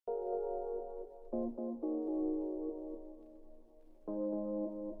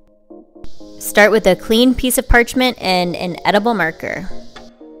Start with a clean piece of parchment and an edible marker.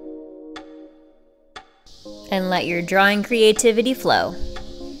 And let your drawing creativity flow.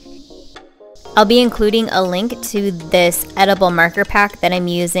 I'll be including a link to this edible marker pack that I'm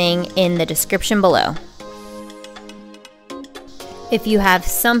using in the description below. If you have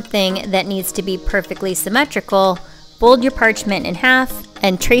something that needs to be perfectly symmetrical, fold your parchment in half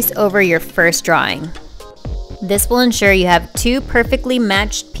and trace over your first drawing. This will ensure you have two perfectly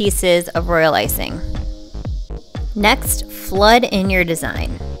matched pieces of royal icing. Next, flood in your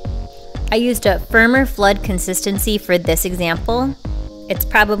design. I used a firmer flood consistency for this example. It's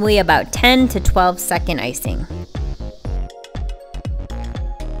probably about 10 to 12 second icing.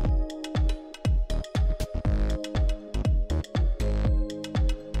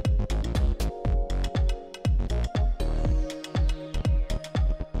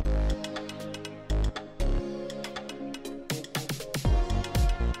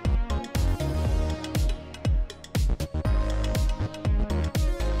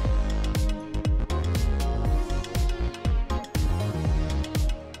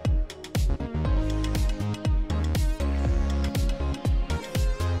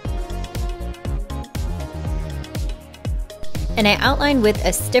 And I outlined with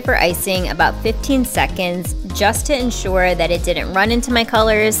a stiffer icing about 15 seconds just to ensure that it didn't run into my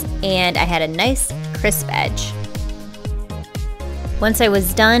colors and I had a nice crisp edge. Once I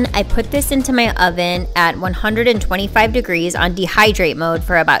was done, I put this into my oven at 125 degrees on dehydrate mode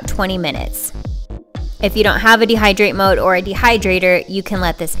for about 20 minutes. If you don't have a dehydrate mode or a dehydrator, you can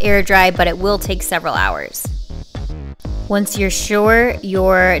let this air dry, but it will take several hours. Once you're sure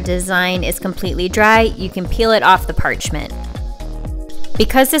your design is completely dry, you can peel it off the parchment.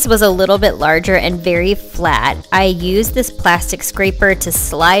 Because this was a little bit larger and very flat, I used this plastic scraper to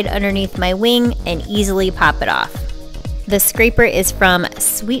slide underneath my wing and easily pop it off. The scraper is from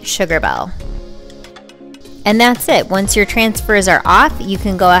Sweet Sugar Belle. And that's it. Once your transfers are off, you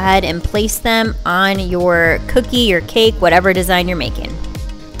can go ahead and place them on your cookie, your cake, whatever design you're making.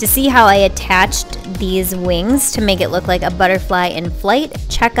 To see how I attached these wings to make it look like a butterfly in flight,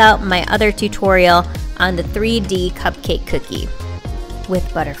 check out my other tutorial on the 3D cupcake cookie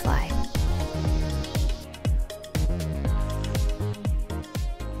with butterfly.